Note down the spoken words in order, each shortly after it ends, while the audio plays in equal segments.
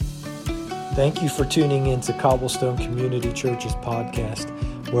Thank you for tuning in to Cobblestone Community Church's podcast,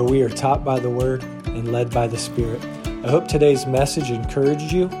 where we are taught by the Word and led by the Spirit. I hope today's message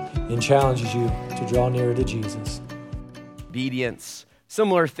encourages you and challenges you to draw nearer to Jesus. Obedience.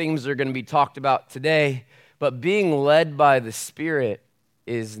 Similar themes are going to be talked about today, but being led by the Spirit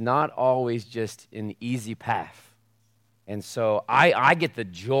is not always just an easy path. And so I get the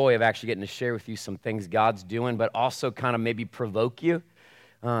joy of actually getting to share with you some things God's doing, but also kind of maybe provoke you.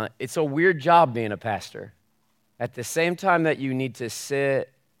 It's a weird job being a pastor. At the same time that you need to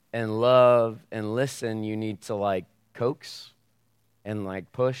sit and love and listen, you need to coax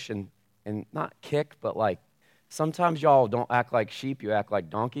and push and not kick, but sometimes y'all don't act like sheep, you act like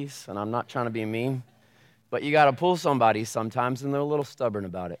donkeys, and I'm not trying to be mean, but you got to pull somebody sometimes, and they're a little stubborn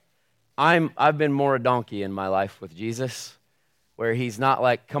about it. I've been more a donkey in my life with Jesus, where he's not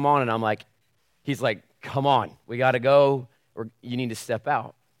like, come on, and I'm like, he's like, come on, we got to go, or you need to step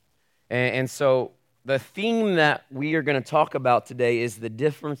out. And so the theme that we are going to talk about today is the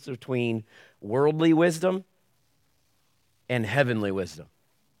difference between worldly wisdom and heavenly wisdom.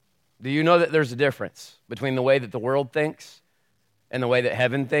 Do you know that there's a difference between the way that the world thinks and the way that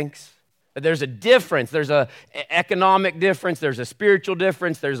heaven thinks? That there's a difference. There's an economic difference. There's a spiritual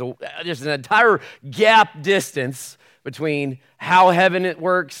difference. There's an entire gap distance between how heaven it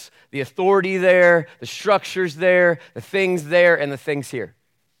works, the authority there, the structures there, the things there, and the things here.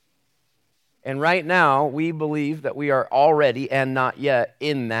 And right now, we believe that we are already and not yet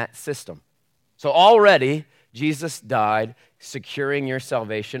in that system. So already, Jesus died, securing your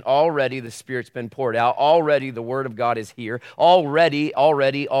salvation. Already, the Spirit's been poured out. Already, the Word of God is here. Already. And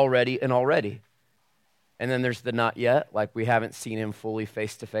then there's the not yet, like we haven't seen him fully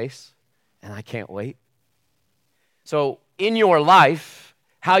face to face, and I can't wait. So in your life,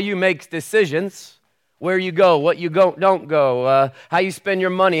 how you make decisions, where you go, what you don't go, how you spend your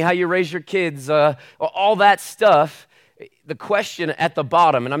money, how you raise your kids, all that stuff, the question at the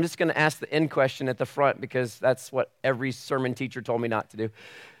bottom, and I'm just going to ask the end question at the front because that's what every sermon teacher told me not to do.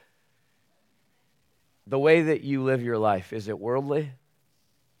 The way that you live your life, is it worldly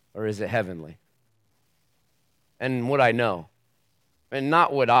or is it heavenly? And would I know? And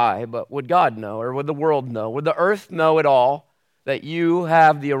not would I, but would God know, or would the world know? Would the earth know it all that you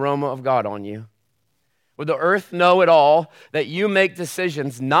have the aroma of God on you? Would the earth know it all that you make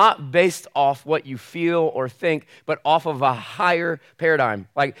decisions not based off what you feel or think, but off of a higher paradigm?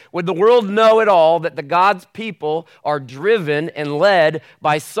 Would the world know it all that the God's people are driven and led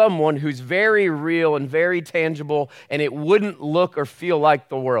by someone who's very real and very tangible, and it wouldn't look or feel like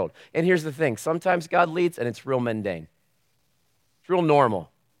the world? And here's the thing. Sometimes God leads, and it's real mundane. It's real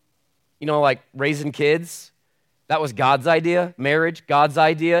normal. Like raising kids. That was God's idea. Marriage, God's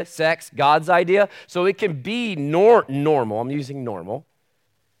idea. Sex, God's idea. So it can be normal. I'm using normal.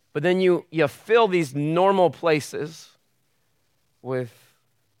 But then you fill these normal places with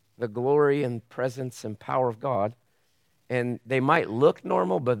the glory and presence and power of God. And they might look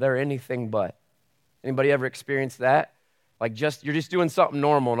normal, but they're anything but. Anybody ever experienced that? You're just doing something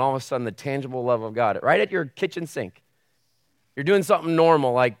normal, and all of a sudden the tangible love of God, right at your kitchen sink. You're doing something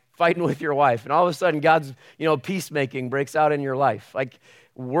normal, like fighting with your wife, and all of a sudden God's, peacemaking breaks out in your life.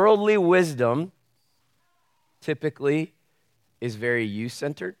 Worldly wisdom typically is very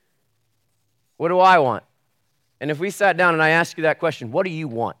you-centered. What do I want? And if we sat down and I asked you that question, what do you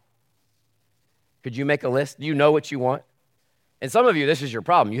want? Could you make a list? Do you know what you want? And some of you, this is your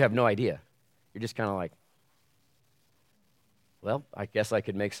problem. You have no idea. You're just kind of like, well, I guess I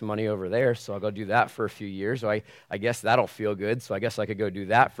could make some money over there, so I'll go do that for a few years. So I guess that'll feel good, so I guess I could go do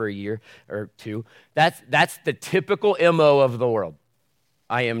that for a year or two. That's the typical MO of the world.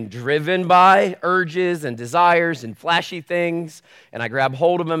 I am driven by urges and desires and flashy things, and I grab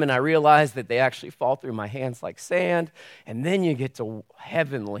hold of them, and I realize that they actually fall through my hands like sand. And then you get to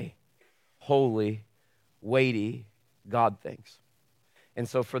heavenly, holy, weighty God things. And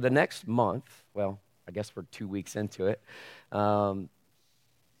so for the next month, well, I guess we're 2 weeks into it,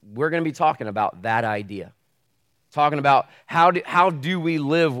 we're going to be talking about that idea. Talking about how do we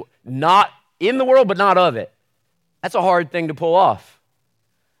live not in the world, but not of it. That's a hard thing to pull off.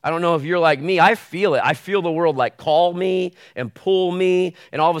 I don't know if you're like me. I feel it. I feel the world call me and pull me,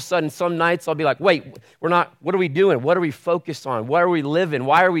 and all of a sudden some nights I'll be like, wait, what are we doing? What are we focused on? What are we living?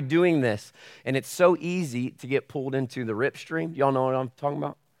 Why are we doing this? And it's so easy to get pulled into the rip stream. Y'all know what I'm talking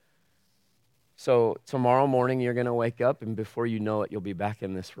about? So tomorrow morning, you're going to wake up, and before you know it, you'll be back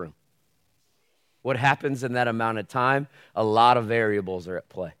in this room. What happens in that amount of time? A lot of variables are at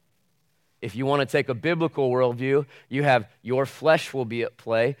play. If you want to take a biblical worldview, you have your flesh will be at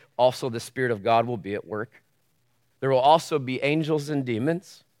play. Also, the Spirit of God will be at work. There will also be angels and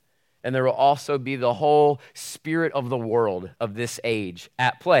demons. And there will also be the whole spirit of the world of this age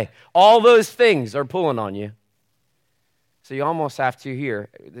at play. All those things are pulling on you. So you almost have to here,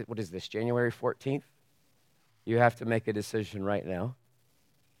 what is this, January 14th? You have to make a decision right now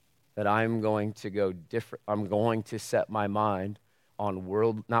that I'm going to go different. I'm going to set my mind on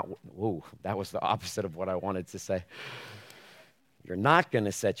that was the opposite of what I wanted to say. You're not going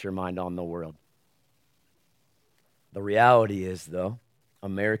to set your mind on the world. The reality is, though,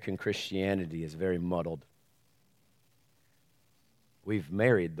 American Christianity is very muddled. We've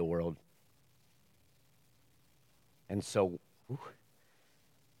married the world. And so,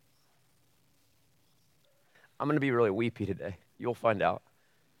 I'm going to be really weepy today. You'll find out.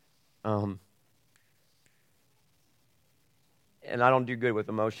 And I don't do good with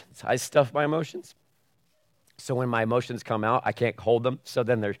emotions. I stuff my emotions. So when my emotions come out, I can't hold them. So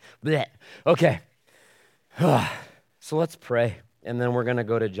then there's bleh. Okay. So let's pray. And then we're going to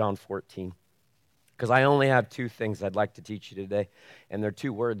go to John 14. Because I only have two things I'd like to teach you today. And they're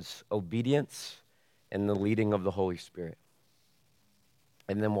two words, obedience and the leading of the Holy Spirit.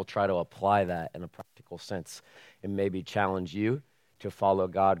 And then we'll try to apply that in a practical sense and maybe challenge you to follow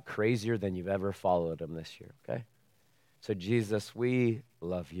God crazier than you've ever followed him this year, okay? So Jesus, we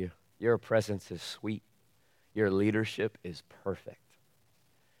love you. Your presence is sweet. Your leadership is perfect.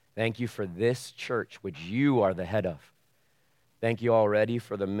 Thank you for this church, which you are the head of. Thank you already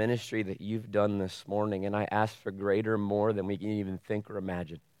for the ministry that you've done this morning, and I ask for greater more than we can even think or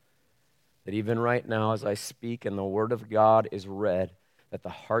imagine. That even right now as I speak and the word of God is read, that the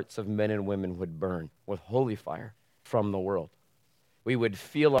hearts of men and women would burn with holy fire from the world. We would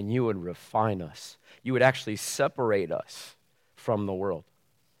feel and you would refine us. You would actually separate us from the world.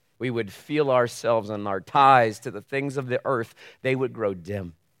 We would feel ourselves and our ties to the things of the earth, they would grow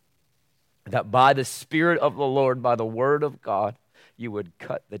dim. That by the Spirit of the Lord, by the word of God, you would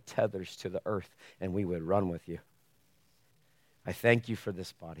cut the tethers to the earth and we would run with you. I thank you for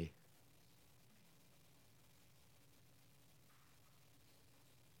this body.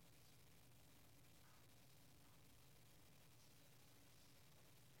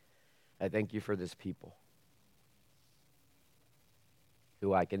 I thank you for this people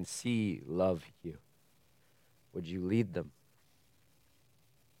who I can see love you. Would you lead them?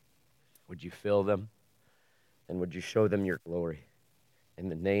 Would you fill them? And would you show them your glory? In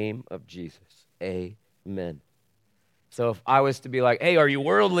the name of Jesus, amen. So if I was to be like, hey, are you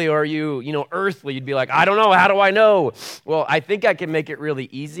worldly or are you, earthly? You'd be like, I don't know. How do I know? Well, I think I can make it really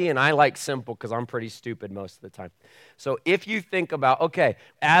easy, and I like simple because I'm pretty stupid most of the time. So if you think about, okay,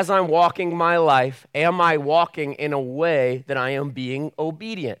 as I'm walking my life, am I walking in a way that I am being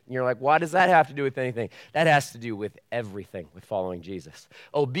obedient? And you're like, why does that have to do with anything? That has to do with everything with following Jesus.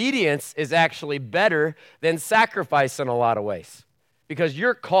 Obedience is actually better than sacrifice in a lot of ways. Because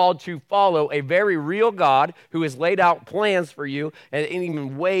you're called to follow a very real God who has laid out plans for you and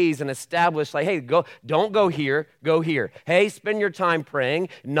even ways and established, like, hey, don't go here, go here. Hey, spend your time praying,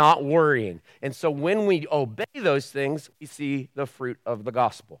 not worrying. And so when we obey those things, we see the fruit of the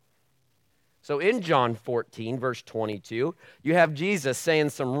gospel. So in John 14, verse 22, you have Jesus saying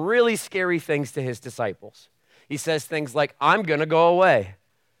some really scary things to his disciples. He says things like, I'm going to go away.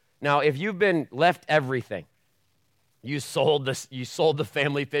 Now, if you've been left everything, you sold the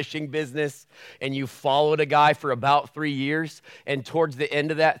family fishing business, and you followed a guy for about 3 years, and towards the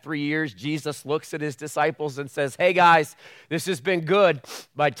end of that 3 years, Jesus looks at his disciples and says, hey guys, this has been good.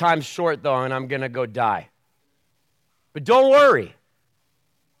 My time's short though, and I'm going to go die. But don't worry.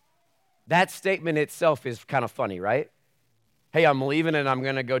 That statement itself is kind of funny, right? Hey, I'm leaving and I'm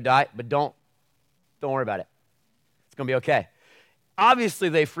going to go die, but don't worry about it. It's going to be okay. Obviously,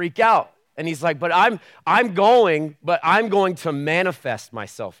 they freak out. And he's like, but I'm going to manifest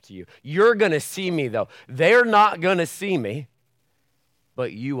myself to you. You're going to see me, though. They're not going to see me,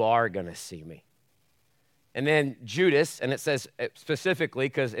 but you are going to see me. And then Judas, and it says specifically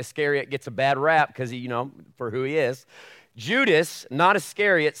because Iscariot gets a bad rap because, for who he is. Judas, not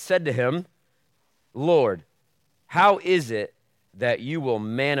Iscariot, said to him, Lord, how is it that you will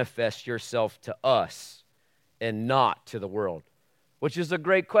manifest yourself to us and not to the world? Which is a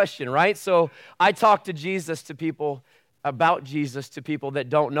great question, right? So I talk to Jesus to people, about Jesus to people that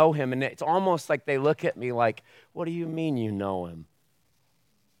don't know him, and it's almost like they look at me like, what do you mean you know him?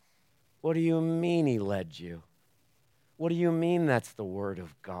 What do you mean he led you? What do you mean that's the word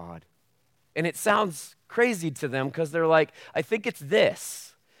of God? And it sounds crazy to them because they're like, I think it's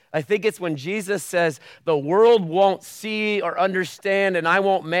this. I think it's when Jesus says, the world won't see or understand, and I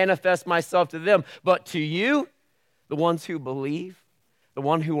won't manifest myself to them, but to you, the ones who believe, the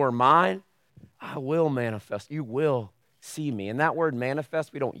one who are mine, I will manifest. You will see me. And that word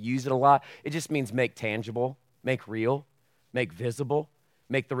manifest, we don't use it a lot. It just means make tangible, make real, make visible,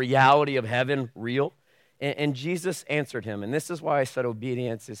 make the reality of heaven real. And Jesus answered him. And this is why I said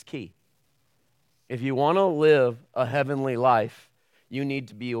obedience is key. If you want to live a heavenly life, you need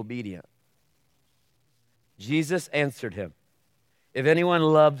to be obedient. Jesus answered him, if anyone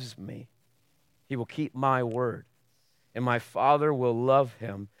loves me, he will keep my word, and my Father will love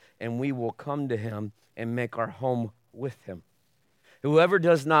him, and we will come to him and make our home with him. Whoever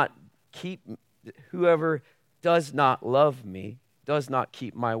does not love me does not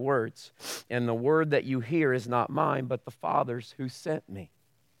keep my words, and the word that you hear is not mine, but the Father's who sent me.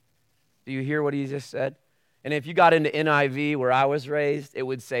 Do you hear what he just said? And if you got into NIV where I was raised, it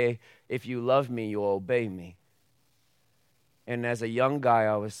would say, if you love me, you'll obey me. And as a young guy,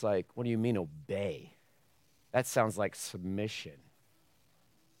 I was like, what do you mean obey? That sounds like submission.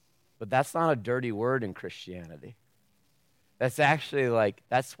 But that's not a dirty word in Christianity. That's actually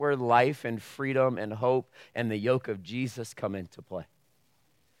that's where life and freedom and hope and the yoke of Jesus come into play.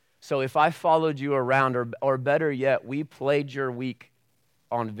 So if I followed you around, or better yet, we played your week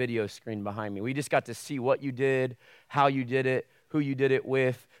on video screen behind me. We just got to see what you did, how you did it, who you did it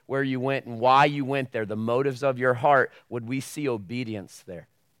with, where you went and why you went there, the motives of your heart. Would we see obedience there?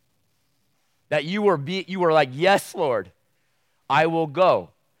 That you were like, yes, Lord, I will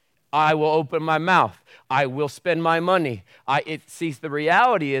go. I will open my mouth. I will spend my money. The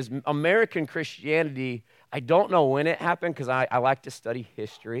reality is American Christianity, I don't know when it happened because I like to study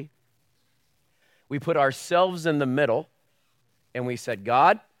history. We put ourselves in the middle and we said,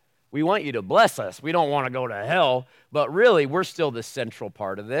 God, we want you to bless us. We don't want to go to hell, but really we're still the central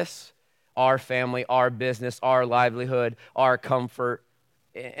part of this. Our family, our business, our livelihood, our comfort.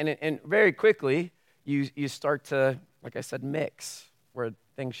 And very quickly, you start to, like I said, mix where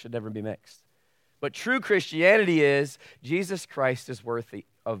things should never be mixed. But true Christianity is Jesus Christ is worthy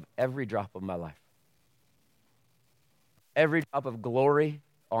of every drop of my life. Every drop of glory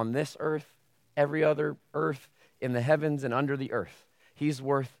on this earth, every other earth, in the heavens and under the earth. He's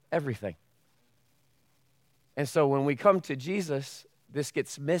worth everything. And so when we come to Jesus, this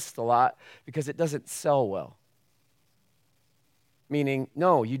gets missed a lot because it doesn't sell well. Meaning,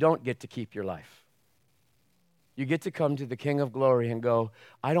 no, you don't get to keep your life. You get to come to the King of Glory and go,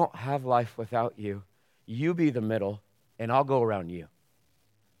 I don't have life without you. You be the middle, and I'll go around you.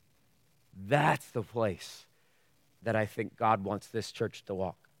 That's the place that I think God wants this church to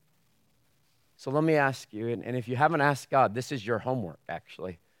walk. So let me ask you, and if you haven't asked God, this is your homework,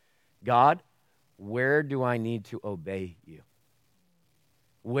 actually. God, where do I need to obey you?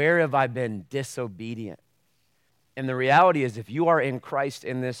 Where have I been disobedient? And the reality is, if you are in Christ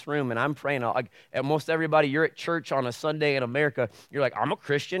in this room, and I'm praying, like most everybody, you're at church on a Sunday in America, you're like, I'm a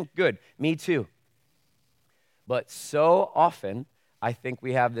Christian. Good, me too. But so often, I think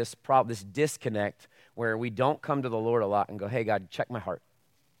we have this problem, this disconnect, where we don't come to the Lord a lot and go, hey, God, check my heart.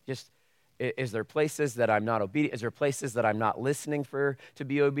 Is there places that I'm not obedient? Is there places that I'm not listening for to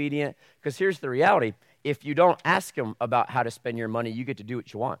be obedient? Because here's the reality. If you don't ask him about how to spend your money, you get to do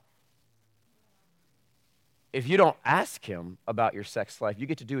what you want. If you don't ask him about your sex life, you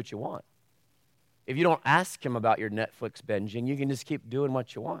get to do what you want. If you don't ask him about your Netflix binging, you can just keep doing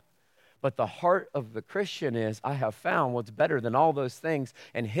what you want. But the heart of the Christian is, I have found what's better than all those things,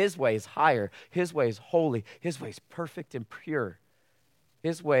 and his way is higher. His way is holy. His way is perfect and pure.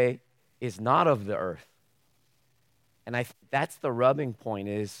 His way is not of the earth. And that's the rubbing point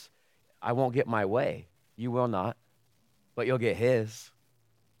is, I won't get my way. You will not, but you'll get his.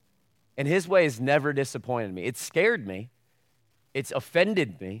 And his way has never disappointed me. It scared me. It's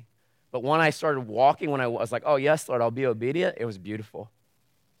offended me. But when I started walking, when I was like, oh, yes, Lord, I'll be obedient, it was beautiful.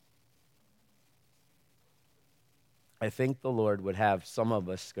 I think the Lord would have some of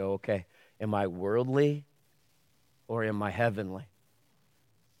us go, okay, am I worldly or am I heavenly?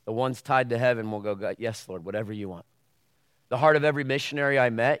 The ones tied to heaven will go, God, yes, Lord, whatever you want. The heart of every missionary I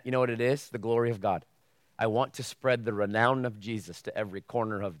met, you know what it is? The glory of God. I want to spread the renown of Jesus to every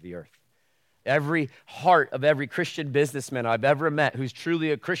corner of the earth. Every heart of every Christian businessman I've ever met who's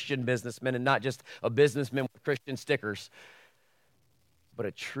truly a Christian businessman and not just a businessman with Christian stickers, but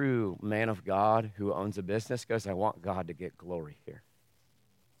a true man of God who owns a business goes, I want God to get glory here.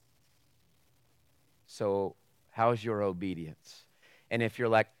 So how's your obedience? And if you're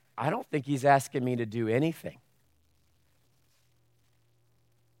like, I don't think he's asking me to do anything.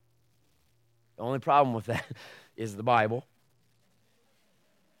 The only problem with that is the Bible.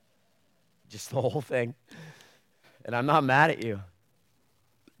 Just the whole thing. And I'm not mad at you.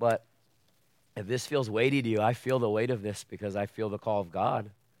 But if this feels weighty to you, I feel the weight of this because I feel the call of God.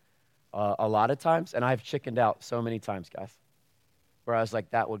 a lot of times, and I've chickened out so many times, guys, where I was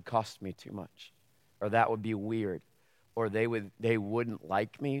like, that would cost me too much, or that would be weird, or they wouldn't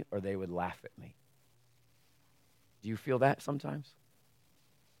like me, or they would laugh at me. Do you feel that sometimes?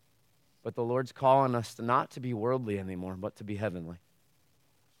 But the Lord's calling us not to be worldly anymore, but to be heavenly,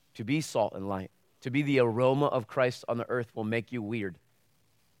 to be salt and light, to be the aroma of Christ on the earth will make you weird.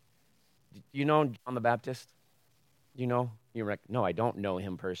 Do you know John the Baptist? Do you know? You're like, no, I don't know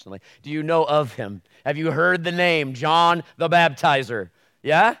him personally. Do you know of him? Have you heard the name John the Baptizer?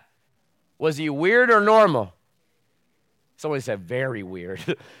 Yeah? Was he weird or normal? Somebody said very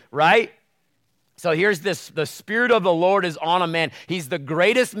weird, right? So here's this, the Spirit of the Lord is on a man. He's the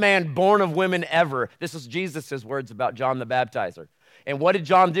greatest man born of women ever. This is Jesus' words about John the Baptizer. And what did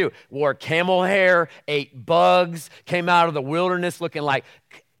John do? Wore camel hair, ate bugs, came out of the wilderness looking like,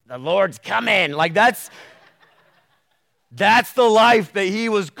 the Lord's coming. Like that's the life that he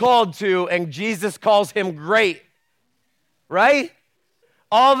was called to, and Jesus calls him great, right?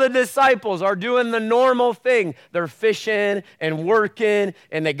 All the disciples are doing the normal thing. They're fishing and working,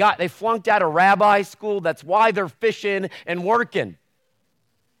 and they flunked out of rabbi school. That's why they're fishing and working.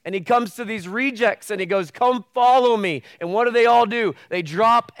 And he comes to these rejects, and he goes, come follow me. And what do they all do? They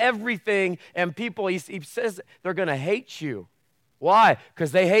drop everything, and people, he says, they're going to hate you. Why?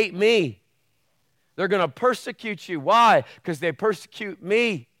 Because they hate me. They're going to persecute you. Why? Because they persecute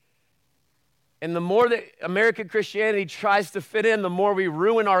me. And the more that American Christianity tries to fit in, the more we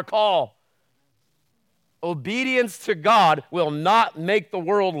ruin our call. Obedience to God will not make the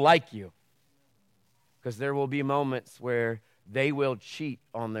world like you. Because there will be moments where they will cheat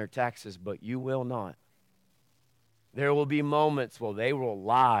on their taxes, but you will not. There will be moments where they will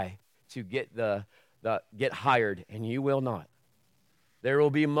lie to get get hired, and you will not. There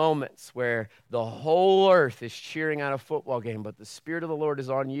will be moments where the whole earth is cheering at a football game, but the Spirit of the Lord is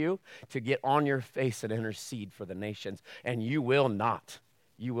on you to get on your face and intercede for the nations, and you will not.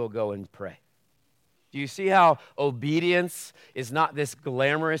 You will go and pray. Do you see how obedience is not this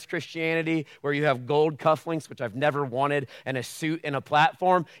glamorous Christianity where you have gold cufflinks, which I've never wanted, and a suit and a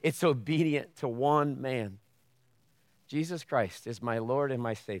platform? It's obedient to one man. Jesus Christ is my Lord and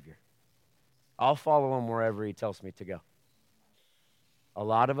my Savior. I'll follow him wherever he tells me to go. A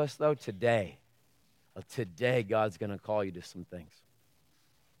lot of us, though, today, God's going to call you to some things.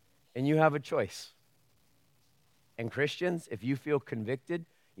 And you have a choice. And Christians, if you feel convicted,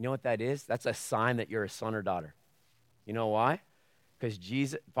 you know what that is? That's a sign that you're a son or daughter. You know why? Because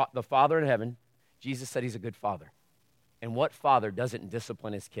Jesus, the Father in heaven, Jesus said he's a good father. And what father doesn't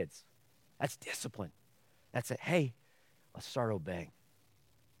discipline his kids? That's discipline. That's it. Hey, let's start obeying.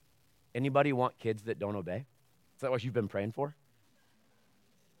 Anybody want kids that don't obey? Is that what you've been praying for?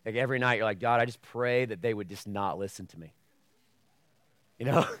 Like every night you're like, God, I just pray that they would just not listen to me. You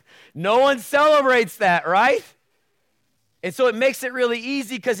know, no one celebrates that, right? And so it makes it really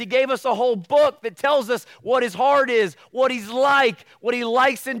easy because he gave us a whole book that tells us what his heart is, what he's like, what he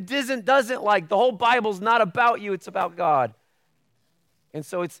likes and doesn't like. The whole Bible's not about you, it's about God. And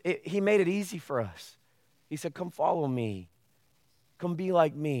so he made it easy for us. He said, come follow me. Come be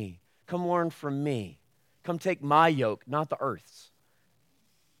like me. Come learn from me. Come take my yoke, not the earth's.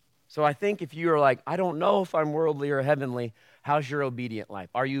 So I think if you are like, I don't know if I'm worldly or heavenly, how's your obedient life?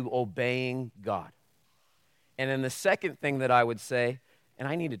 Are you obeying God? And then the second thing that I would say, and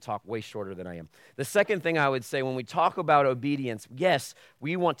I need to talk way shorter than I am. The second thing I would say when we talk about obedience, yes,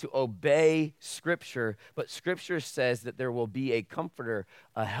 we want to obey Scripture, but Scripture says that there will be a comforter,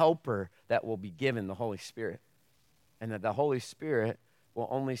 a helper that will be given, the Holy Spirit. And that the Holy Spirit will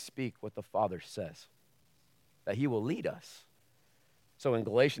only speak what the Father says. That he will lead us. So when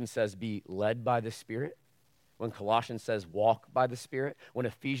Galatians says be led by the Spirit, when Colossians says walk by the Spirit, when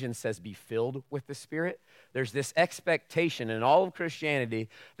Ephesians says be filled with the Spirit, there's this expectation in all of Christianity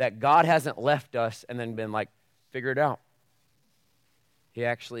that God hasn't left us and then been like, figure it out. He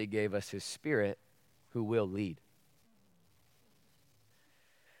actually gave us his Spirit who will lead.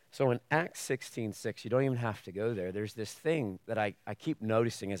 So in Acts 16:6, you don't even have to go there. There's this thing that I keep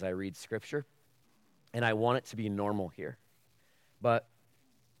noticing as I read Scripture, and I want it to be normal here. But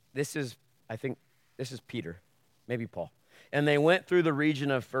I think this is Peter, maybe Paul. And they went through the region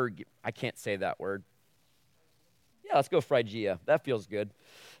of I can't say that word. Yeah, let's go Phrygia. That feels good.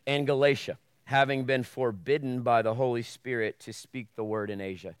 And Galatia, having been forbidden by the Holy Spirit to speak the word in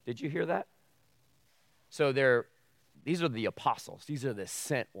Asia. Did you hear that? So these are the apostles. These are the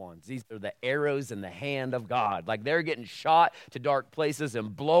sent ones. These are the arrows in the hand of God. Like they're getting shot to dark places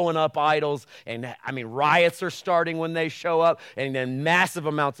and blowing up idols. And riots are starting when they show up. And then massive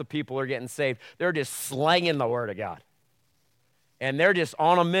amounts of people are getting saved. They're just slanging the word of God. And they're just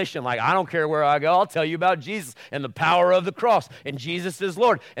on a mission, like, I don't care where I go, I'll tell you about Jesus and the power of the cross, and Jesus is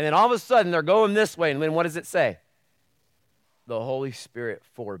Lord. And then all of a sudden, they're going this way, and then what does it say? The Holy Spirit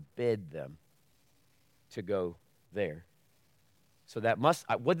forbid them to go there. So that must,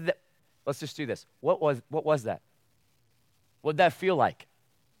 what did that, let's just do this. What was that? What did that feel like?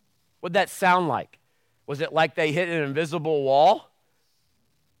 What did that sound like? Was it like they hit an invisible wall?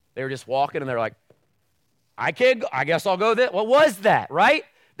 They were just walking, and they're like, I can't go. I guess I'll go there. What was that, right?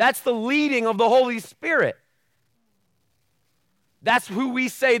 That's the leading of the Holy Spirit. That's who we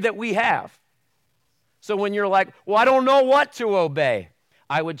say that we have. So when you're like, well, I don't know what to obey,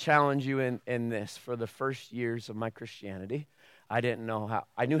 I would challenge you in this. For the first years of my Christianity, I didn't know how.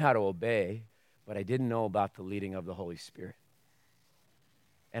 I knew how to obey, but I didn't know about the leading of the Holy Spirit.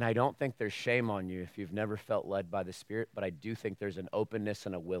 And I don't think there's shame on you if you've never felt led by the Spirit, but I do think there's an openness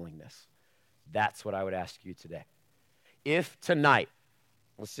and a willingness. That's what I would ask you today. If tonight,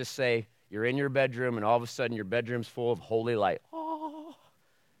 let's just say you're in your bedroom and all of a sudden your bedroom's full of holy light,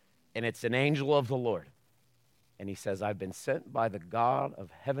 and it's an angel of the Lord, and he says, I've been sent by the God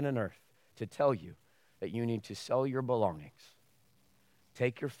of heaven and earth to tell you that you need to sell your belongings,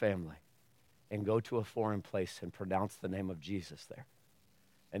 take your family, and go to a foreign place and pronounce the name of Jesus there.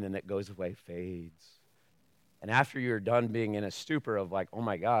 And then it goes away, fades. And after you're done being in a stupor of like, oh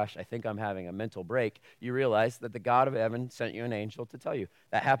my gosh, I think I'm having a mental break, you realize that the God of heaven sent you an angel to tell you.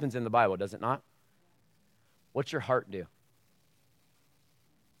 That happens in the Bible, does it not? What's your heart do?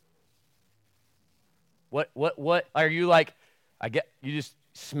 What are you like? You just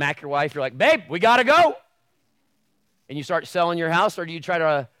smack your wife, you're like, babe, we gotta go. And you start selling your house, or do you try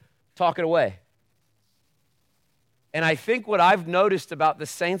to talk it away? And I think what I've noticed about the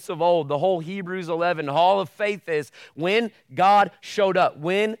saints of old, the whole Hebrews 11 hall of faith, is when God showed up,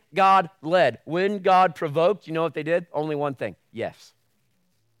 when God led, when God provoked, you know what they did? Only one thing, yes.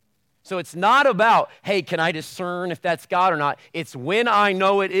 So it's not about, hey, can I discern if that's God or not? It's when I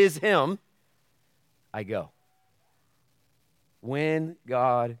know it is him, I go. When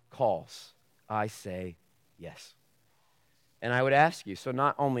God calls, I say yes. And I would ask you, so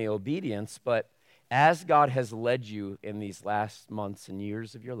not only obedience, but as God has led you in these last months and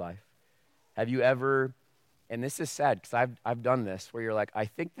years of your life, have you ever, and this is sad because I've done this, where you're like, I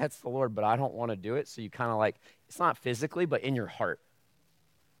think that's the Lord, but I don't want to do it. So you kind of like, it's not physically, but in your heart.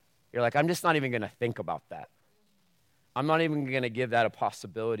 You're like, I'm just not even going to think about that. I'm not even going to give that a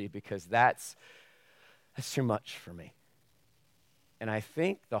possibility because that's too much for me. And I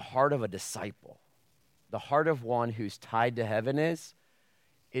think the heart of a disciple, the heart of one who's tied to heaven is,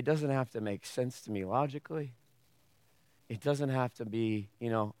 it doesn't have to make sense to me logically. It doesn't have to be,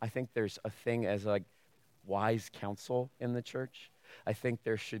 I think there's a thing as like wise counsel in the church. I think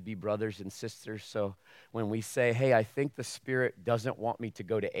there should be brothers and sisters. So when we say, hey, I think the Spirit doesn't want me to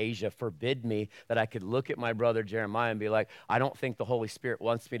go to Asia, forbid me, that I could look at my brother Jeremiah and be like, I don't think the Holy Spirit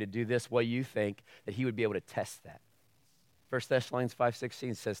wants me to do this. What do you think? That he would be able to test that. 1 Thessalonians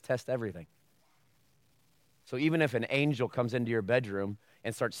 5:16 says, test everything. So even if an angel comes into your bedroom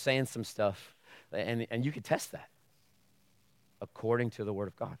and starts saying some stuff, and you can test that according to the Word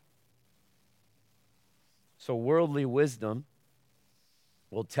of God. So worldly wisdom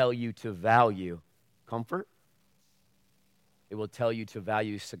will tell you to value comfort. It will tell you to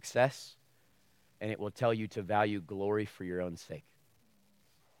value success. And it will tell you to value glory for your own sake.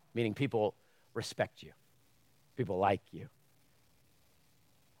 Meaning people respect you. People like you.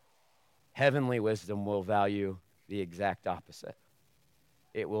 Heavenly wisdom will value the exact opposite.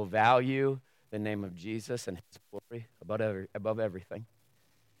 It will value the name of Jesus and his glory above everything.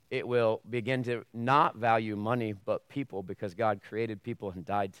 It will begin to not value money but people, because God created people and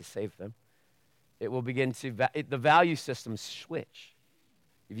died to save them. It will begin to, the value systems switch.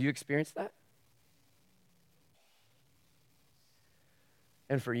 Have you experienced that?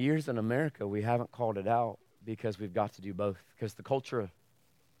 And for years in America, we haven't called it out because we've got to do both. Because the culture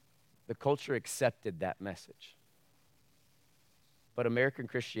accepted that message. But American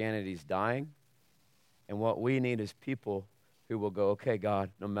Christianity is dying, and what we need is people who will go, okay, God,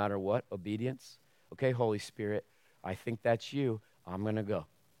 no matter what, obedience. Okay, Holy Spirit, I think that's you. I'm going to go.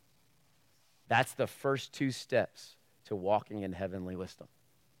 That's the first two steps to walking in heavenly wisdom.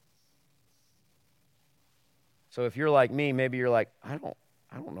 So if you're like me, maybe you're like, I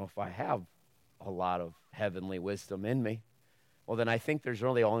don't know if I have a lot of heavenly wisdom in me. Well, then I think there's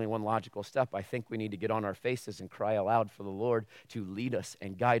really only one logical step. I think we need to get on our faces and cry aloud for the Lord to lead us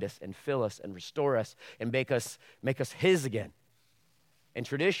and guide us and fill us and restore us and make us his again. And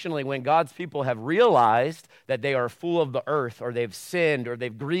traditionally, when God's people have realized that they are full of the earth, or they've sinned, or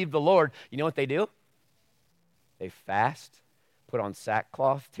they've grieved the Lord, you know what they do? They fast, put on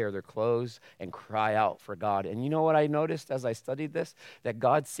sackcloth, tear their clothes, and cry out for God. And you know what I noticed as I studied this? That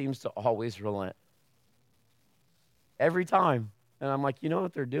God seems to always relent. Every time. And I'm like, you know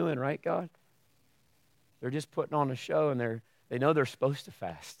what they're doing, right, God? They're just putting on a show, and they know they're supposed to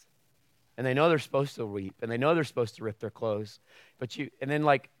fast. And they know they're supposed to weep, and they know they're supposed to rip their clothes. And then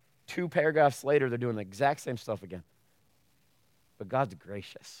like 2 paragraphs later, they're doing the exact same stuff again. But God's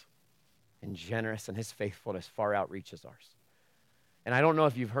gracious and generous, and his faithfulness far outreaches ours. And I don't know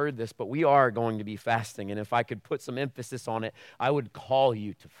if you've heard this, but we are going to be fasting. And if I could put some emphasis on it, I would call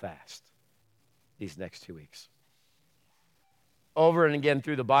you to fast these next 2 weeks. Over and again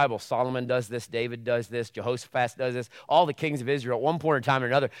through the Bible, Solomon does this, David does this, Jehoshaphat does this. All the kings of Israel, at one point in time or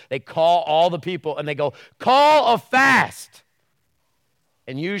another, they call all the people and they go, call a fast.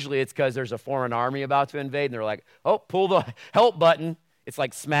 And usually it's because there's a foreign army about to invade, and they're like, oh, pull the help button. It's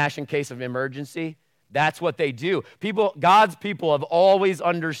like smash in case of emergency. That's what they do. God's people have always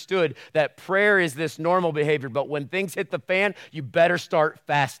understood that prayer is this normal behavior, but when things hit the fan, you better start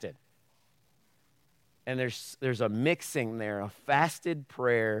fasting. And there's a mixing there, a fasted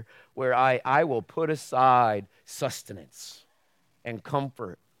prayer where I will put aside sustenance and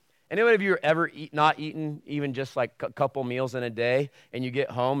comfort. Anybody of you ever not eaten even just like a couple meals in a day, and you get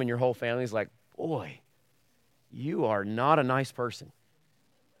home and your whole family's like, boy, you are not a nice person?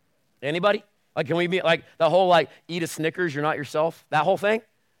 Anybody? Like, can we be like the whole like eat a Snickers, you're not yourself, that whole thing?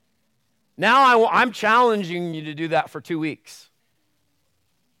 Now I'm challenging you to do that for 2 weeks.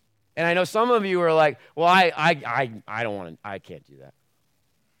 And I know some of you are like, well, I don't want to, I can't do that.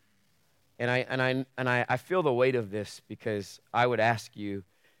 And I feel the weight of this, because I would ask you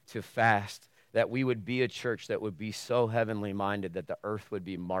to fast, that we would be a church that would be so heavenly minded that the earth would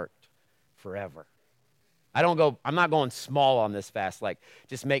be marked forever. I'm not going small on this fast, like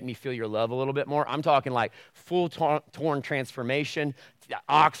just make me feel your love a little bit more. I'm talking like full torn transformation.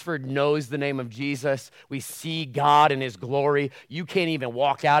 Oxford knows the name of Jesus. We see God in his glory. You can't even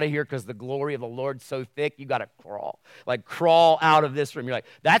walk out of here because the glory of the Lord's so thick, you got to crawl out of this room. You're like,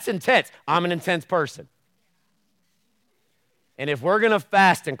 that's intense. I'm an intense person. And if we're going to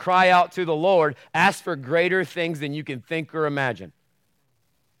fast and cry out to the Lord, ask for greater things than you can think or imagine.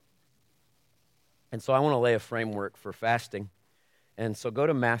 And so I want to lay a framework for fasting. And so go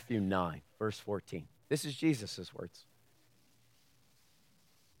to Matthew 9, verse 14. This is Jesus' words.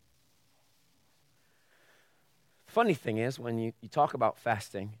 Funny thing is, when you talk about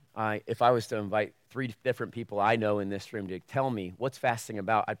fasting, if I was to invite 3 different people I know in this room to tell me what's fasting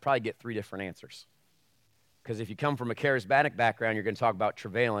about, I'd probably get 3 different answers. Because if you come from a charismatic background, you're going to talk about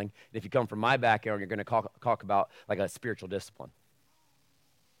travailing. And if you come from my background, you're going to talk about like a spiritual discipline.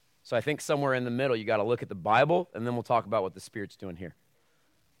 So I think somewhere in the middle, you got to look at the Bible, and then we'll talk about what the Spirit's doing here.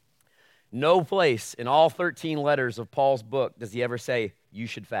 No place in all 13 letters of Paul's book does he ever say, you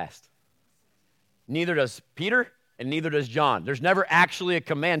should fast. Neither does Peter, and neither does John. There's never actually a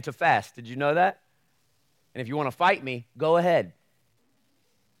command to fast. Did you know that? And if you want to fight me, go ahead.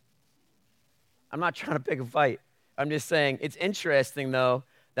 I'm not trying to pick a fight. I'm just saying it's interesting, though,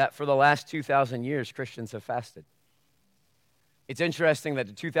 that for the last 2,000 years, Christians have fasted. It's interesting that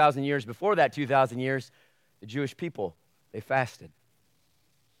the 2,000 years before that 2,000 years, the Jewish people, they fasted.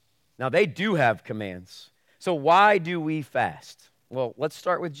 Now, they do have commands. So why do we fast? Well, let's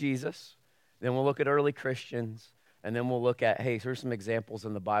start with Jesus. Then we'll look at early Christians. And then we'll look at, hey, here's some examples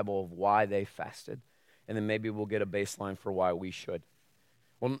in the Bible of why they fasted. And then maybe we'll get a baseline for why we should.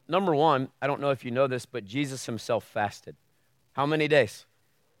 Well, number one, I don't know if you know this, but Jesus himself fasted. How many days?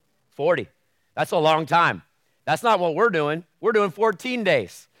 40. That's a long time. That's not what we're doing. We're doing 14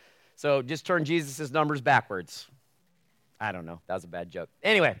 days. So just turn Jesus' numbers backwards. I don't know. That was a bad joke.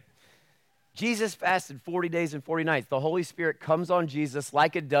 Anyway, Jesus fasted 40 days and 40 nights. The Holy Spirit comes on Jesus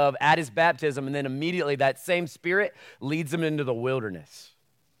like a dove at his baptism, and then immediately that same Spirit leads him into the wilderness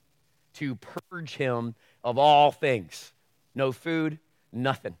to purge him of all things. No food,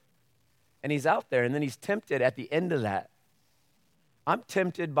 nothing. And he's out there, and then he's tempted at the end of that. I'm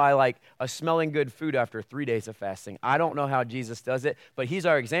tempted by like a smelling good food after 3 days of fasting. I don't know how Jesus does it, but he's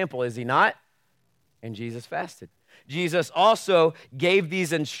our example, is he not? And Jesus fasted. Jesus also gave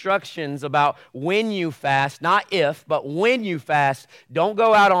these instructions about when you fast, not if, but when you fast. Don't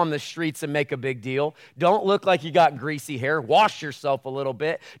go out on the streets and make a big deal. Don't look like you got greasy hair. Wash yourself a little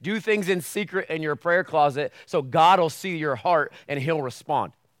bit. Do things in secret in your prayer closet so God will see your heart and he'll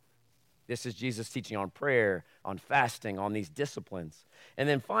respond. This is Jesus teaching on prayer, on fasting, on these disciplines. And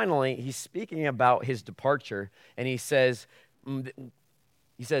then finally, he's speaking about his departure, and he says,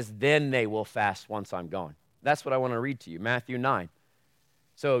 then they will fast once I'm gone. That's what I want to read to you, Matthew 9.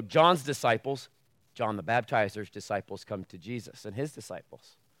 So John's disciples, John the Baptizer's disciples come to Jesus and his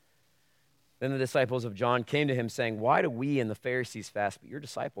disciples. Then the disciples of John came to him saying, "Why do we and the Pharisees fast, but your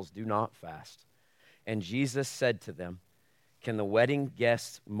disciples do not fast?" And Jesus said to them, "Can the wedding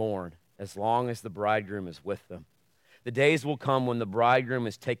guests mourn as long as the bridegroom is with them? The days will come when the bridegroom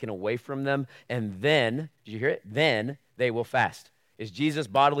is taken away from them, and then," did you hear it? "Then they will fast." Is Jesus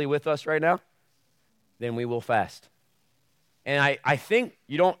bodily with us right now? Then we will fast. And I think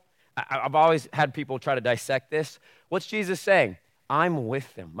I've always had people try to dissect this. What's Jesus saying? I'm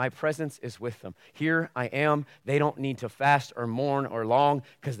with them. My presence is with them. Here I am. They don't need to fast or mourn or long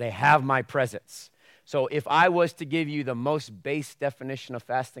because they have my presence. So if I was to give you the most base definition of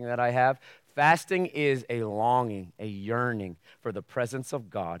fasting that I have, fasting is a longing, a yearning for the presence of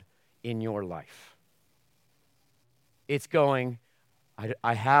God in your life. It's going,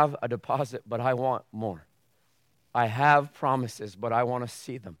 I have a deposit, but I want more. I have promises, but I want to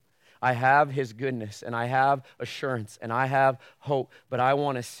see them. I have his goodness, and I have assurance, and I have hope, but I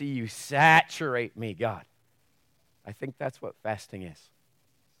want to see you saturate me, God. I think that's what fasting is.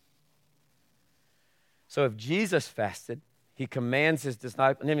 So if Jesus fasted, he commands his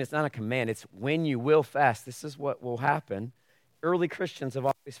disciples. I mean, it's not a command. It's when you will fast. This is what will happen. Early Christians have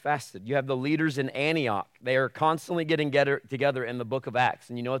always fasted. You have the leaders in Antioch. They are constantly getting together in the book of Acts.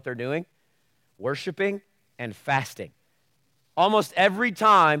 And you know what they're doing? Worshiping and fasting. Almost every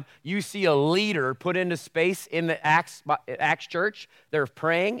time you see a leader put into space in the Acts church, they're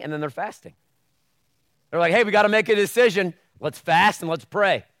praying and then they're fasting. They're like, hey, we got to make a decision. Let's fast and let's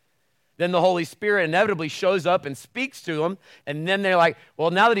pray. Then the Holy Spirit inevitably shows up and speaks to them. And then they're like,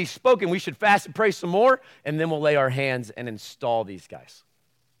 well, now that he's spoken, we should fast and pray some more. And then we'll lay our hands and install these guys.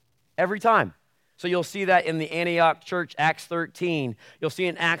 Every time. So you'll see that in the Antioch church, Acts 13. You'll see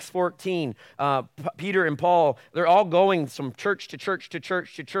in Acts 14, Peter and Paul, they're all going from church to church to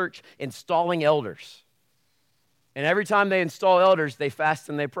church to church, installing elders. And every time they install elders, they fast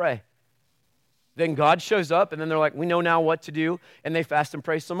and they pray. Then God shows up, and then they're like, we know now what to do, and they fast and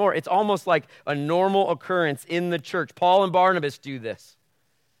pray some more. It's almost like a normal occurrence in the church. Paul and Barnabas do this.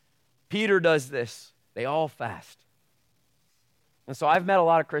 Peter does this. They all fast. And so I've met a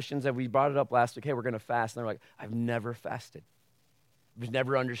lot of Christians that we brought it up last week, hey, we're going to fast. And they're like, I've never fasted. I've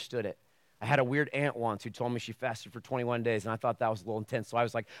never understood it. I had a weird aunt once who told me she fasted for 21 days, and I thought that was a little intense. So I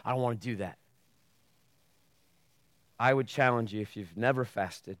was like, I don't want to do that. I would challenge you, if you've never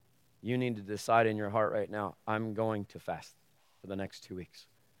fasted, you need to decide in your heart right now, I'm going to fast for the next 2 weeks.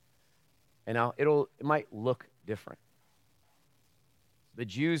 And now it might look different. The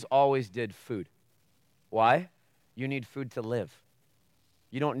Jews always did food. Why? You need food to live.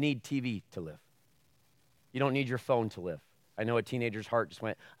 You don't need TV to live. You don't need your phone to live. I know a teenager's heart just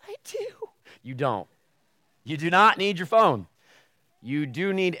went, I do. You don't. You do not need your phone. You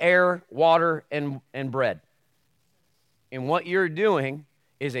do need air, water, and bread. And what you're doing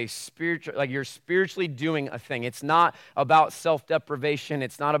is a spiritual, like you're spiritually doing a thing. It's not about self-deprivation.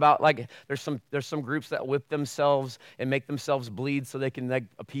 It's not about like there's some groups that whip themselves and make themselves bleed so they can like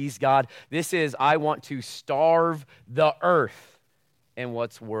appease God. This is I want to starve the earth and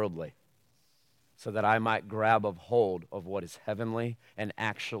what's worldly, so that I might grab a hold of what is heavenly and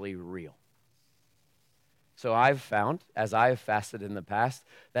actually real. So I've found, as I have fasted in the past,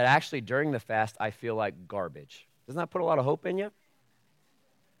 that actually during the fast, I feel like garbage. Doesn't that put a lot of hope in you?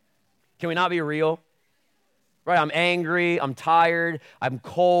 Can we not be real? Right, I'm angry, I'm tired, I'm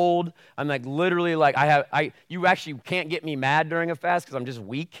cold, I'm like literally like you actually can't get me mad during a fast because I'm just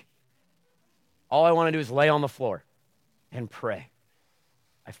weak. All I want to do is lay on the floor and pray.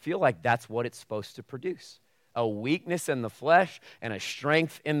 I feel like that's what it's supposed to produce. A weakness in the flesh and a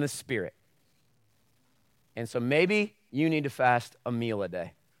strength in the spirit. And so maybe you need to fast a meal a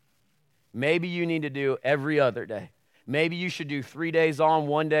day. Maybe you need to do every other day. Maybe you should do 3 days on,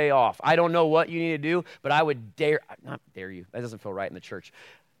 1 day off. I don't know what you need to do, but I would not dare you. That doesn't feel right in the church.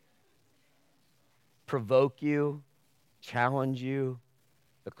 Provoke you, challenge you.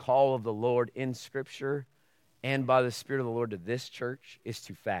 The call of the Lord in Scripture and by the Spirit of the Lord to this church is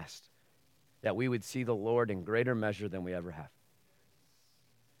to fast, that we would see the Lord in greater measure than we ever have.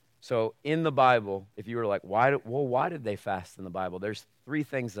 So in the Bible, if you were like, why did they fast in the Bible? There's 3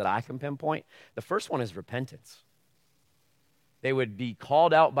 things that I can pinpoint. The first one is repentance. They would be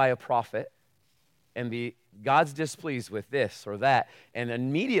called out by a prophet and be God's displeased with this or that, and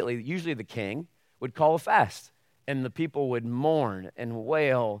immediately, usually the king, would call a fast. And the people would mourn and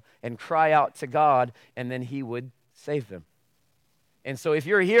wail and cry out to God, and then he would save them. And so if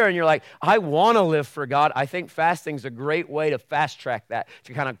you're here and you're like, I want to live for God, I think fasting is a great way to fast track that,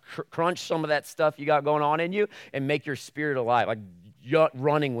 to kind of crunch some of that stuff you got going on in you and make your spirit alive, like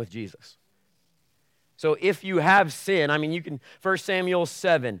running with Jesus. So if you have sin, I mean, you can, 1 Samuel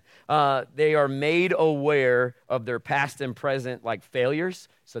 7, they are made aware of their past and present, like, failures,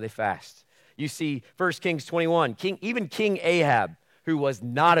 so they fast. You see 1 Kings 21, even King Ahab, who was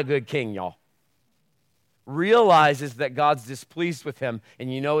not a good king, y'all, realizes that God's displeased with him,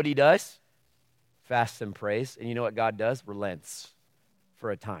 and you know what he does? Fasts and prays, and you know what God does? Relents for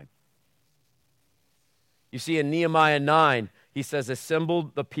a time. You see in Nehemiah 9, he says,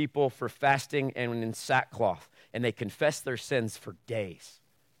 assembled the people for fasting and in sackcloth, and they confessed their sins for days.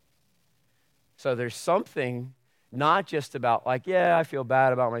 So there's something not just about like, yeah, I feel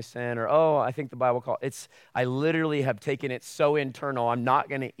bad about my sin, or, oh, I think the Bible calls it. I literally have taken it so internal, I'm not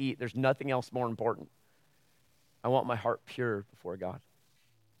going to eat. There's nothing else more important. I want my heart pure before God.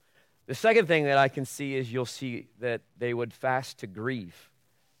 The second thing that I can see is you'll see that they would fast to grieve.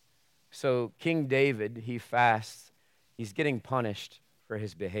 So King David, he fasts. He's getting punished for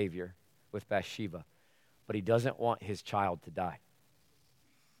his behavior with Bathsheba, but he doesn't want his child to die.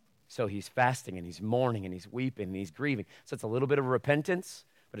 So he's fasting and he's mourning and he's weeping and he's grieving. So it's a little bit of repentance,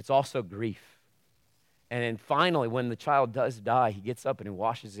 but it's also grief. And then finally, when the child does die, he gets up and he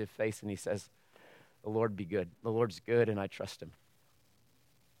washes his face and he says, the Lord be good. The Lord's good and I trust him.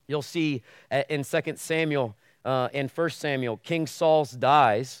 You'll see in 2 Samuel and 1 Samuel, King Saul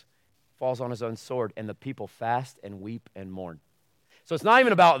dies, falls on his own sword, and the people fast and weep and mourn. So it's not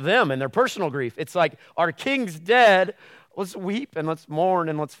even about them and their personal grief. It's like, our king's dead. Let's weep and let's mourn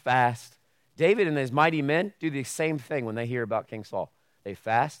and let's fast. David and his mighty men do the same thing when they hear about King Saul. They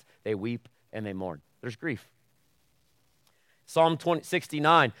fast, they weep, and they mourn. There's grief. Psalm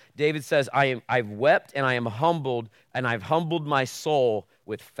 69, David says, I've wept and I am humbled, and I've humbled my soul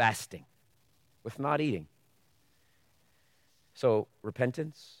with fasting, with not eating. So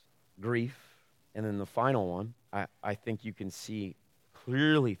repentance, grief, and then the final one, I think you can see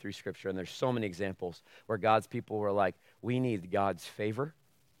clearly through Scripture, and there's so many examples where God's people were like, we need God's favor,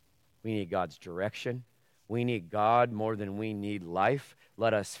 we need God's direction, we need God more than we need life.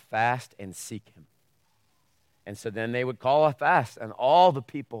 Let us fast and seek him. And so then they would call a fast, and all the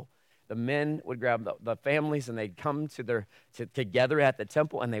people, the men would grab the families, and they'd come together at the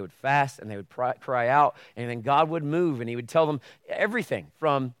temple, and they would fast, and they would cry out, and then God would move, and he would tell them everything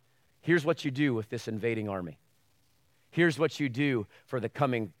from, here's what you do with this invading army. Here's what you do for the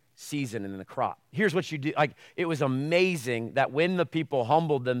coming season and the crop. Here's what you do. Like, it was amazing that when the people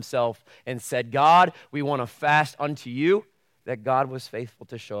humbled themselves and said, God, we want to fast unto you, that God was faithful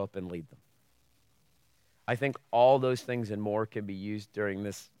to show up and lead them. I think all those things and more can be used during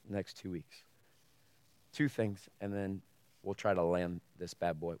this next 2 weeks. 2 things, and then we'll try to land this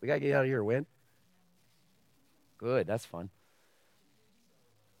bad boy. We got to get out of here, Win. Good, that's fun.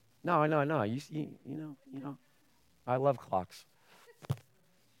 No, I know. You know. I love clocks.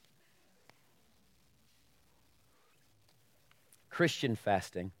 Christian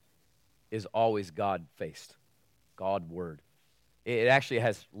fasting is always God-faced, God-word. It actually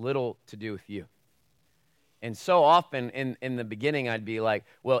has little to do with you. And so often in the beginning, I'd be like,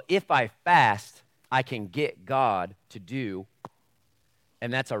 well, if I fast, I can get God to do.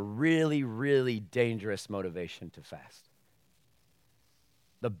 And that's a really, really dangerous motivation to fast.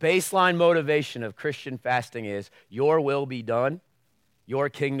 The baseline motivation of Christian fasting is, your will be done, your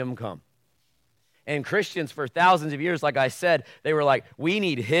kingdom come. And Christians for thousands of years, like I said, they were like, we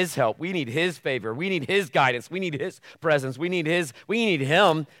need his help, we need his favor, we need his guidance, we need his presence, we need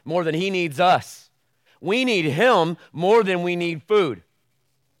him more than he needs us. We need him more than we need food.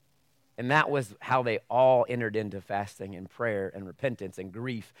 And that was how they all entered into fasting and prayer and repentance and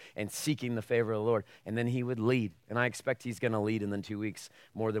grief and seeking the favor of the Lord. And then he would lead. And I expect he's going to lead in the 2 weeks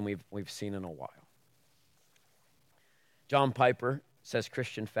more than we've seen in a while. John Piper says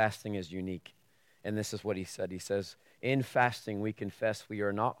Christian fasting is unique. And this is what he said. He says, in fasting we confess we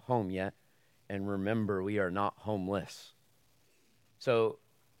are not home yet, and remember we are not homeless. So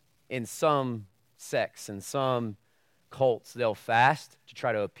in some sects and some cults, they'll fast to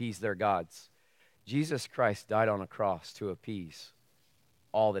try to appease their gods. Jesus Christ died on a cross to appease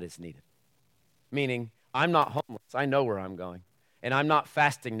all that is needed. Meaning, I'm not homeless. I know where I'm going. And I'm not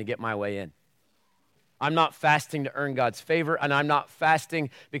fasting to get my way in. I'm not fasting to earn God's favor, and I'm not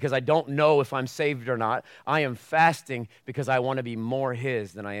fasting because I don't know if I'm saved or not. I am fasting because I want to be more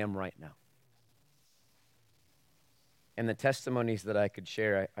his than I am right now. And the testimonies that I could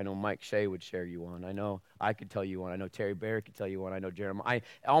share, I know Mike Shea would share you one. I know I could tell you one. I know Terry Barrett could tell you one. I know Jeremiah.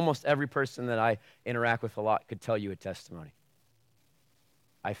 Almost every person that I interact with a lot could tell you a testimony.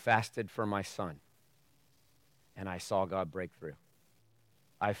 I fasted for my son, and I saw God break through.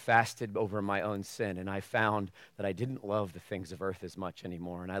 I fasted over my own sin, and I found that I didn't love the things of earth as much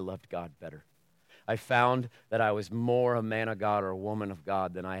anymore, and I loved God better. I found that I was more a man of God or a woman of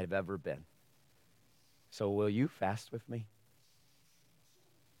God than I have ever been. So will you fast with me?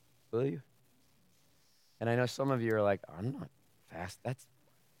 Will you? And I know some of you are like, I'm not fast. That's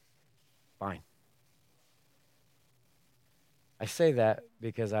fine. I say that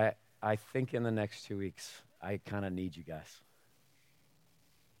because I think in the next 2 weeks, I kind of need you guys.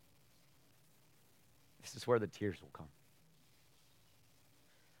 This is where the tears will come.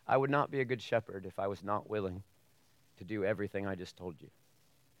 I would not be a good shepherd if I was not willing to do everything I just told you.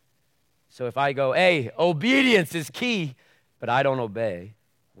 So if I go, hey, obedience is key, but I don't obey,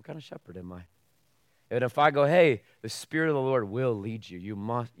 what kind of shepherd am I? And if I go, hey, the Spirit of the Lord will lead you,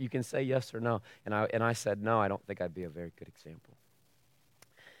 you can say yes or no. And I said no, I don't think I'd be a very good example.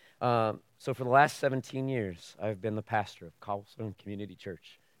 So for the last 17 years, I've been the pastor of Cobblestone Community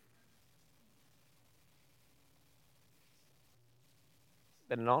Church. It's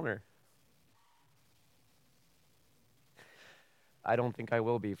been an honor. I don't think I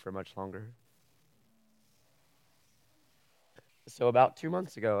will be for much longer. So about 2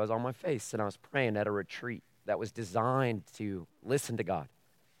 months ago, I was on my face and I was praying at a retreat that was designed to listen to God,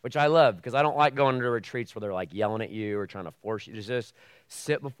 which I love because I don't like going to retreats where they're like yelling at you or trying to force you to just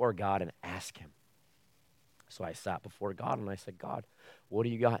sit before God and ask him. So I sat before God and I said, God, what do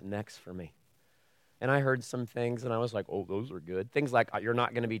you got next for me? And I heard some things and I was like, oh, those are good. Things like, you're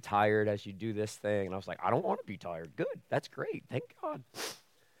not going to be tired as you do this thing. And I was like, I don't want to be tired. Good. That's great. Thank God.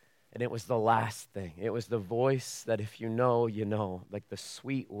 And it was the last thing. It was the voice that if you know, you know, like the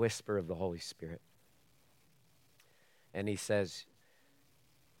sweet whisper of the Holy Spirit. And he says,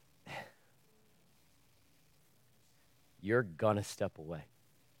 you're going to step away,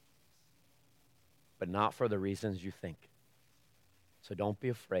 but not for the reasons you think. So don't be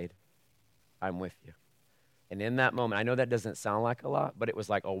afraid. I'm with you. And in that moment, I know that doesn't sound like a lot, but it was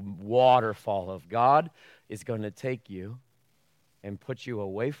like a waterfall of God is going to take you and put you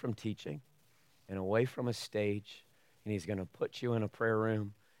away from teaching and away from a stage, and he's going to put you in a prayer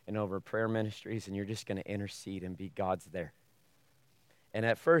room and over prayer ministries, and you're just going to intercede and be God's there. And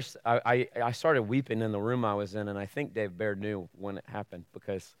at first, I started weeping in the room I was in, and I think Dave Baird knew when it happened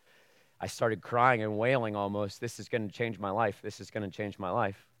because I started crying and wailing almost, this is going to change my life, this is going to change my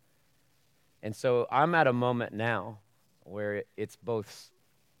life. And so I'm at a moment now where it's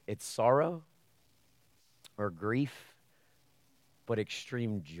sorrow or grief, but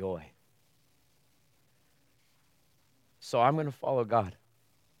extreme joy. So I'm going to follow God.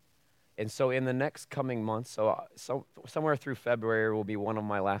 And so in the next coming months, so somewhere through February will be one of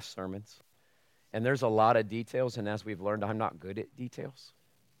my last sermons. And there's a lot of details, and as we've learned, I'm not good at details.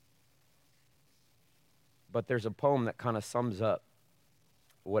 But there's a poem that kind of sums up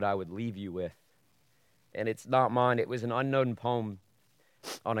what I would leave you with. And it's not mine. It was an unknown poem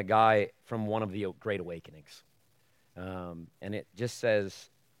on a guy from one of the Great Awakenings. And it just says,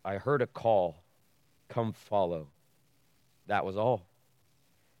 I heard a call, come follow. That was all.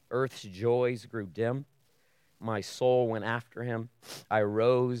 Earth's joys grew dim. My soul went after him. I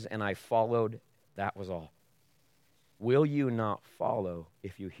rose and I followed. That was all. Will you not follow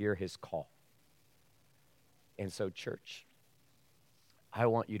if you hear his call? And so, church, I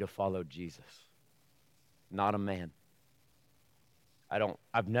want you to follow Jesus, not a man.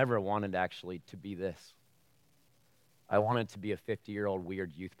 I've never wanted actually to be this. I wanted to be a 50-year-old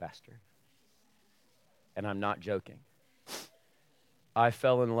weird youth pastor. And I'm not joking. I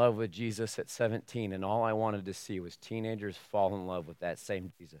fell in love with Jesus at 17, and all I wanted to see was teenagers fall in love with that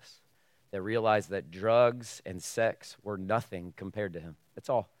same Jesus. They realized that drugs and sex were nothing compared to him. That's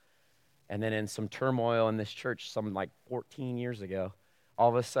all. And then in some turmoil in this church, some like 14 years ago, all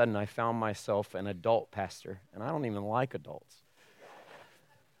of a sudden I found myself an adult pastor, and I don't even like adults.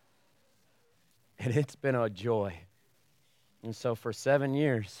 And it's been a joy. And so for 7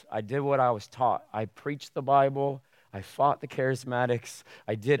 years, I did what I was taught. I preached the Bible. I fought the charismatics.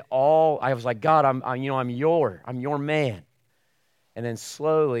 I was like, God, I'm your man. And then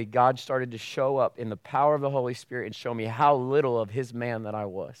slowly, God started to show up in the power of the Holy Spirit and show me how little of his man that I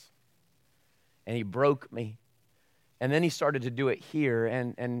was. And he broke me. And then he started to do it here,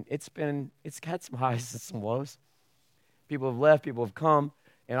 and it's had some highs and some lows. People have left, people have come,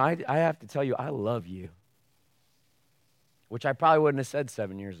 and I have to tell you, I love you. Which I probably wouldn't have said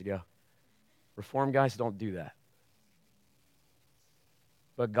 7 years ago. Reformed guys don't do that.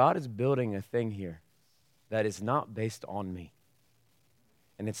 But God is building a thing here that is not based on me.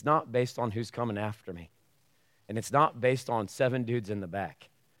 And it's not based on who's coming after me. And it's not based on 7 dudes in the back.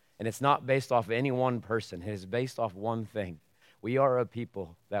 And it's not based off any one person. It is based off one thing. We are a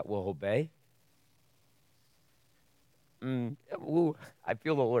people that will obey Ooh, I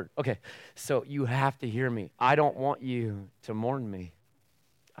feel the Lord. Okay, so you have to hear me. I don't want you to mourn me.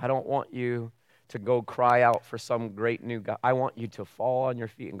 I don't want you to go cry out for some great new God. I want you to fall on your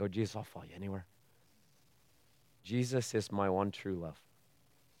feet and go, Jesus, I'll follow you anywhere. Jesus is my one true love.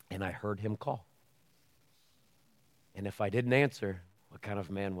 And I heard him call. And if I didn't answer, what kind of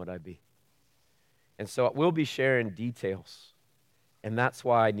man would I be? And so we'll be sharing details. And that's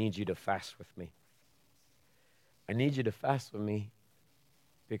why I need you to fast with me. I need you to fast with me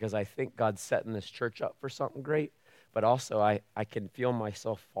because I think God's setting this church up for something great. But also I can feel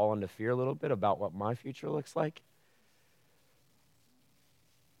myself fall into fear a little bit about what my future looks like.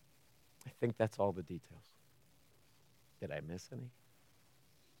 I think that's all the details. Did I miss any?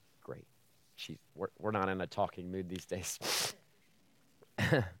 Great. We're not in a talking mood these days.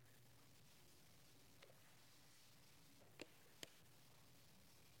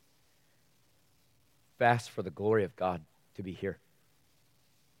 Fast for the glory of God to be here.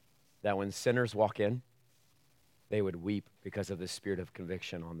 That when sinners walk in, they would weep because of the spirit of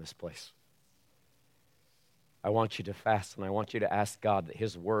conviction on this place. I want you to fast, and I want you to ask God that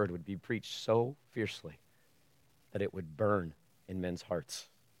his word would be preached so fiercely that it would burn in men's hearts.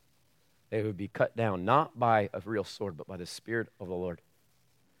 They would be cut down, not by a real sword, but by the Spirit of the Lord.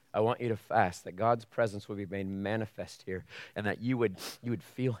 I want you to fast, that God's presence would be made manifest here, and that you would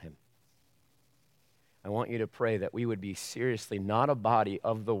feel him. I want you to pray that we would be seriously not a body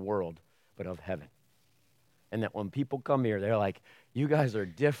of the world, but of heaven. And that when people come here, they're like, you guys are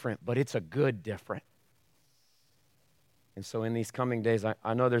different, but it's a good different. And so in these coming days,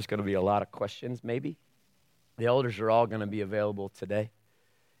 I know there's going to be a lot of questions, maybe. The elders are all going to be available today.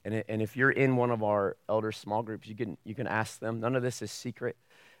 And if you're in one of our elder small groups, you can ask them. None of this is secret.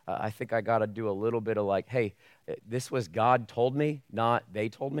 I think I got to do a little bit of like, hey, this was God told me, not they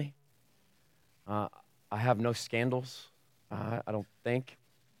told me. I have no scandals, I don't think.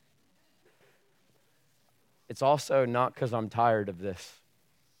 It's also not because I'm tired of this.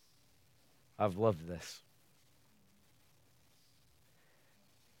 I've loved this.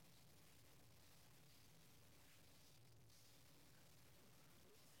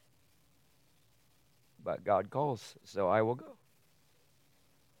 But God calls, so I will go.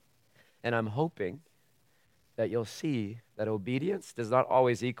 And I'm hoping that you'll see that obedience does not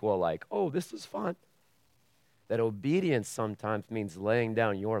always equal like, oh, this is fun. That obedience sometimes means laying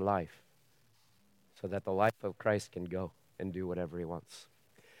down your life so that the life of Christ can go and do whatever he wants.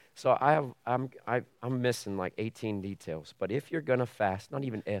 So I'm missing like 18 details. But if you're going to fast, not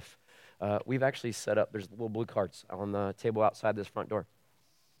even if, we've actually set up, there's little blue cards on the table outside this front door.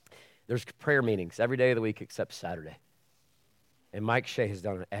 There's prayer meetings every day of the week except Saturday. And Mike Shea has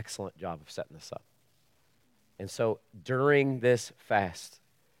done an excellent job of setting this up. And so during this fast,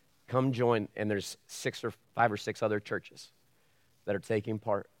 come join, and there's 5 or 6 other churches that are taking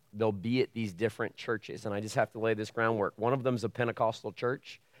part. They'll be at these different churches, and I just have to lay this groundwork. One of them's a Pentecostal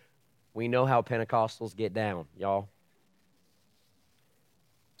church. We know how Pentecostals get down, y'all.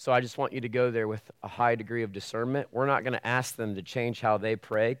 So I just want you to go there with a high degree of discernment. We're not going to ask them to change how they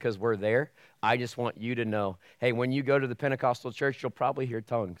pray because we're there. I just want you to know, hey, when you go to the Pentecostal church, you'll probably hear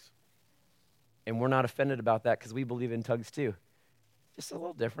tongues. And we're not offended about that because we believe in tongues too. Just a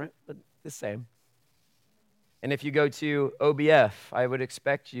little different, but the same. And if you go to OBF, I would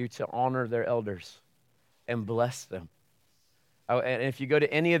expect you to honor their elders and bless them. And if you go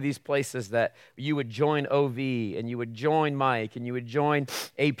to any of these places that you would join OV and you would join Mike and you would join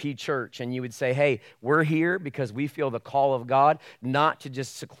AP Church and you would say, hey, we're here because we feel the call of God, not to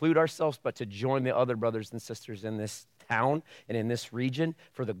just seclude ourselves, but to join the other brothers and sisters in this town and in this region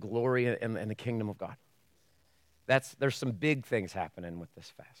for the glory and the kingdom of God. There's some big things happening with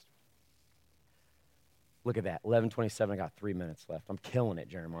this fast. Look at that, 11:27, I got 3 minutes left. I'm killing it,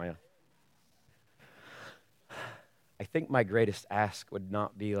 Jeremiah. I think my greatest ask would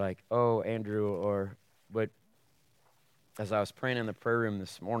not be like, oh, Andrew, but as I was praying in the prayer room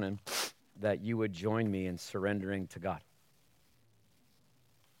this morning, that you would join me in surrendering to God.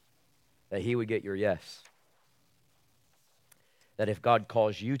 That he would get your yes. That if God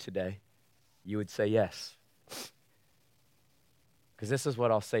calls you today, you would say yes. Because this is what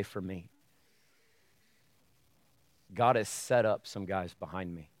I'll say for me. God has set up some guys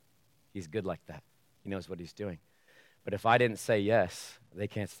behind me. He's good like that. He knows what he's doing. But if I didn't say yes, they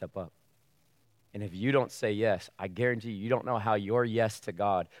can't step up. And if you don't say yes, I guarantee you don't know how your yes to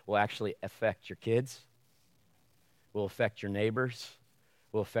God will actually affect your kids, will affect your neighbors,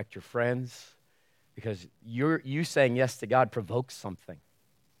 will affect your friends. Because you saying yes to God provokes something.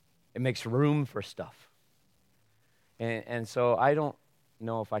 It makes room for stuff. And so I don't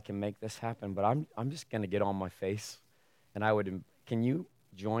know if I can make this happen, but I'm just going to get on my face And can you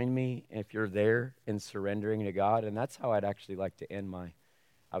join me if you're there in surrendering to God? And that's how I'd actually like to end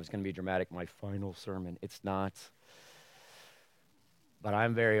I was going to be dramatic, my final sermon. It's not, but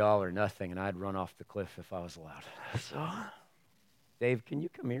I'm very all or nothing, and I'd run off the cliff if I was allowed. So, Dave, can you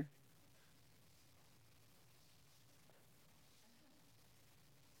come here?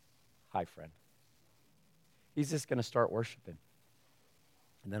 Hi, friend. He's just going to start worshiping.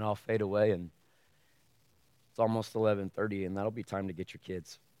 And then I'll fade away, and it's almost 11:30, and that'll be time to get your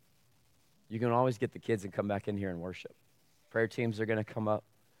kids. You can always get the kids and come back in here and worship. Prayer teams are going to come up.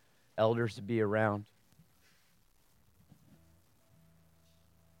 Elders to be around.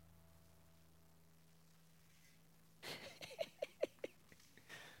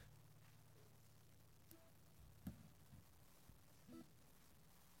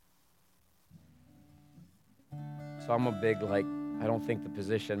 So I'm a big, I don't think the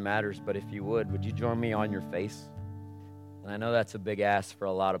position matters, but if you would you join me on your face? And I know that's a big ask for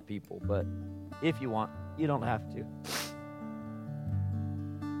a lot of people, but if you want, you don't have to.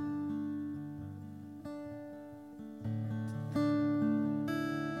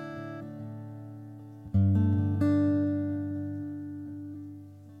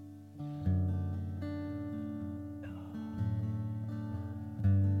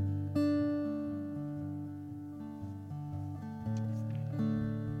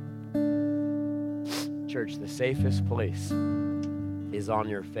 Church, the safest place is on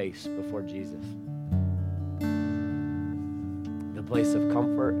your face before Jesus. The place of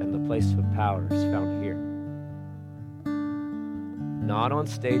comfort and the place of power is found here. Not on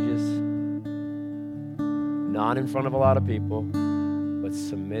stages, not in front of a lot of people, but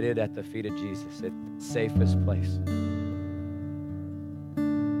submitted at the feet of Jesus. It's the safest place.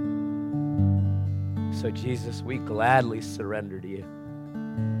 So Jesus, we gladly surrender to you.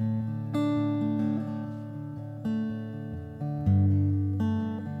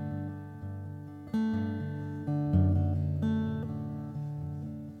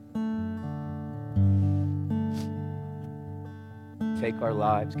 Take our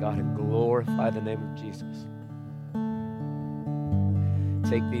lives, God, and glorify the name of Jesus.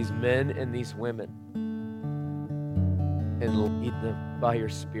 Take these men and these women and lead them by your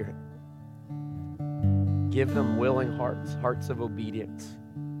Spirit. Give them willing hearts, hearts of obedience.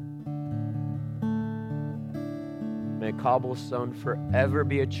 May Cobblestone forever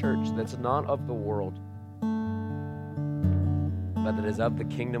be a church that's not of the world, but that is of the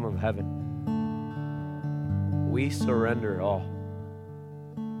kingdom of heaven. We surrender all.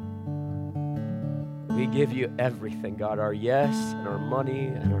 We give you everything, God, our yes and our money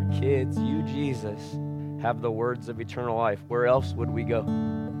and our kids. You, Jesus, have the words of eternal life. Where else would we go?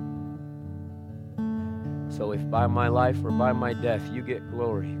 So if by my life or by my death you get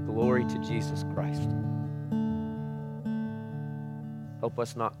glory, glory to Jesus Christ. Help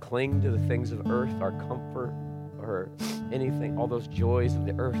us not cling to the things of earth, our comfort, or anything, all those joys of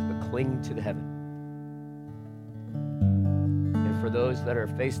the earth, but cling to the heaven. For those that are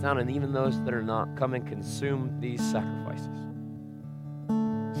face down and even those that are not, come and consume these sacrifices.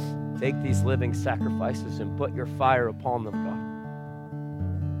 Take these living sacrifices and put your fire upon them, God.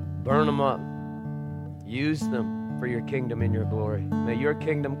 Burn them up. Use them for your kingdom and your glory. May your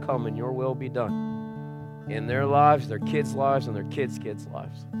kingdom come and your will be done in their lives, their kids' lives, and their kids' kids'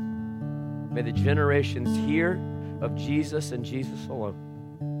 lives. May the generations hear of Jesus and Jesus alone.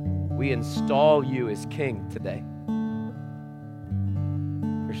 We install you as King today.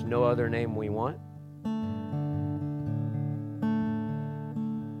 There's no other name we want.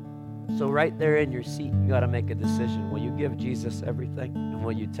 So right there in your seat, you got to make a decision. Will you give Jesus everything? And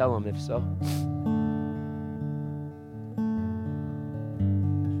will you tell him if so?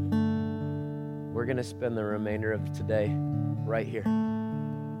 We're going to spend the remainder of today right here.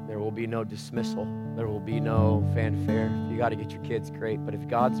 There will be no dismissal. There will be no fanfare. If you got to get your kids, great. But if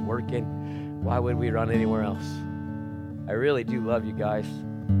God's working, why would we run anywhere else? I really do love you guys.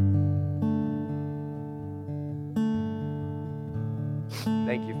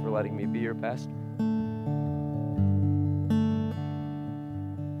 Thank you for letting me be your pastor.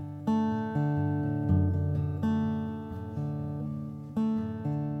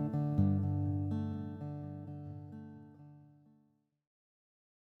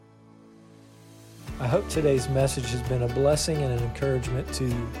 I hope today's message has been a blessing and an encouragement to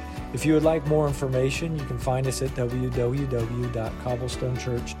you. If you would like more information, you can find us at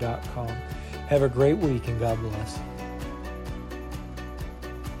www.cobblestonechurch.com. Have a great week and God bless.